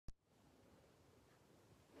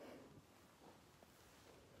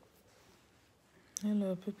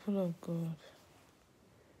Hello, people of God.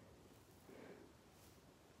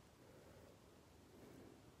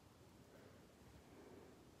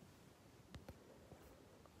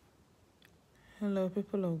 Hello,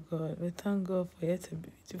 people of God. We thank God for yet a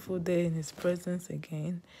beautiful day in His presence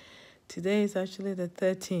again. Today is actually the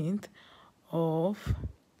 13th of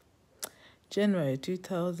January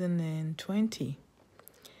 2020.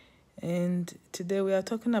 And today we are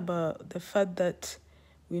talking about the fact that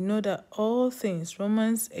we know that all things,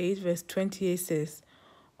 Romans 8 verse 28 says,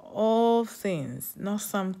 all things, not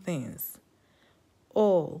some things.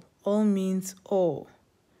 All means all.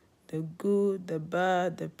 The good, the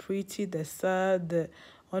bad, the pretty, the sad, the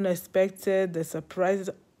unexpected, the surprises,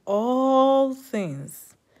 all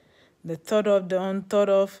things. The thought of, the unthought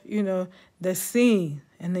of, the seen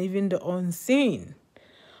and even the unseen.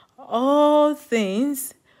 All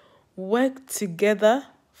things work together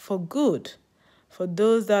for good for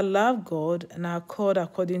those that love God and are called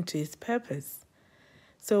according to His purpose.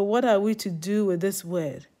 So what are we to do with this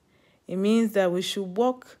word? It means that we should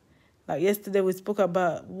walk, like yesterday we spoke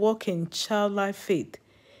about, walk in childlike faith.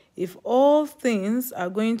 If all things are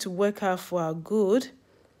going to work out for our good,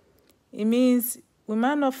 it means we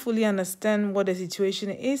might not fully understand what the situation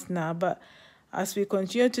is now, but as we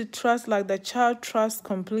continue to trust like the child trusts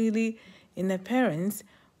completely in the parents,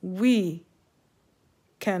 we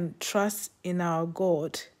can trust in our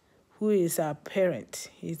God, who is our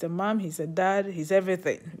parent. He's a mom, He's a dad, He's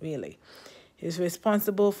everything, really. He's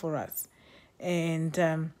responsible for us.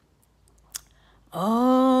 And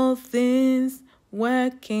all things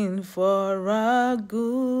working for our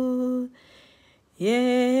good.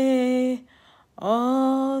 Yeah,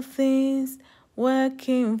 all things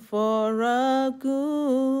working for our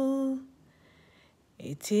good.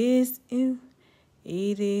 It is in,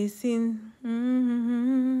 it is in,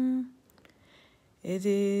 it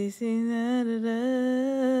is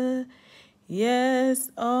in,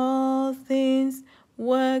 yes, all things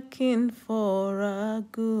working for our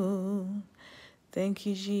good. Thank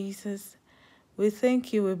you, Jesus. We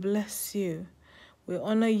thank you, we bless you. We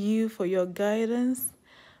honor you for your guidance,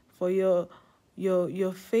 for your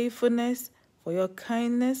faithfulness, for your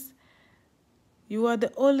kindness. You are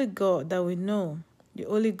the only God that we know, the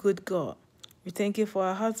only good God. We thank you for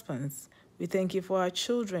our husbands. We thank you for our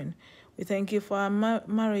children. We thank you for our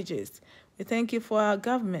marriages. We thank you for our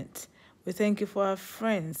government. We thank you for our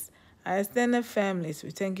friends, our extended families.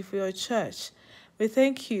 We thank you for your church. We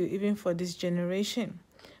thank you even for this generation.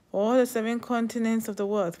 For all the 7 continents of the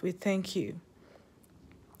world, we thank you.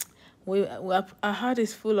 Our heart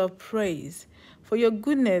is full of praise for your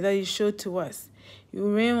goodness that you showed to us. You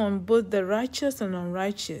reign on both the righteous and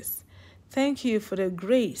unrighteous. Thank you for the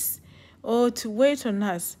grace, to wait on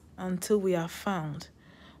us until we are found.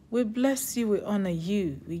 We bless you, we honor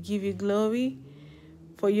you, we give you glory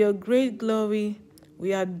for your great glory.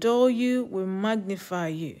 We adore you, we magnify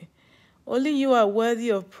you. Only you are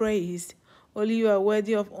worthy of praise. Only you are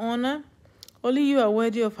worthy of honor. Only you are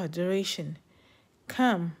worthy of adoration.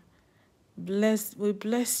 Come, we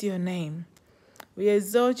bless your name. We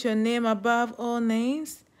exalt your name above all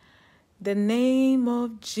names. The name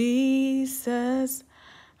of Jesus,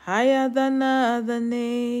 higher than other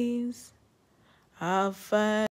names. Our Father.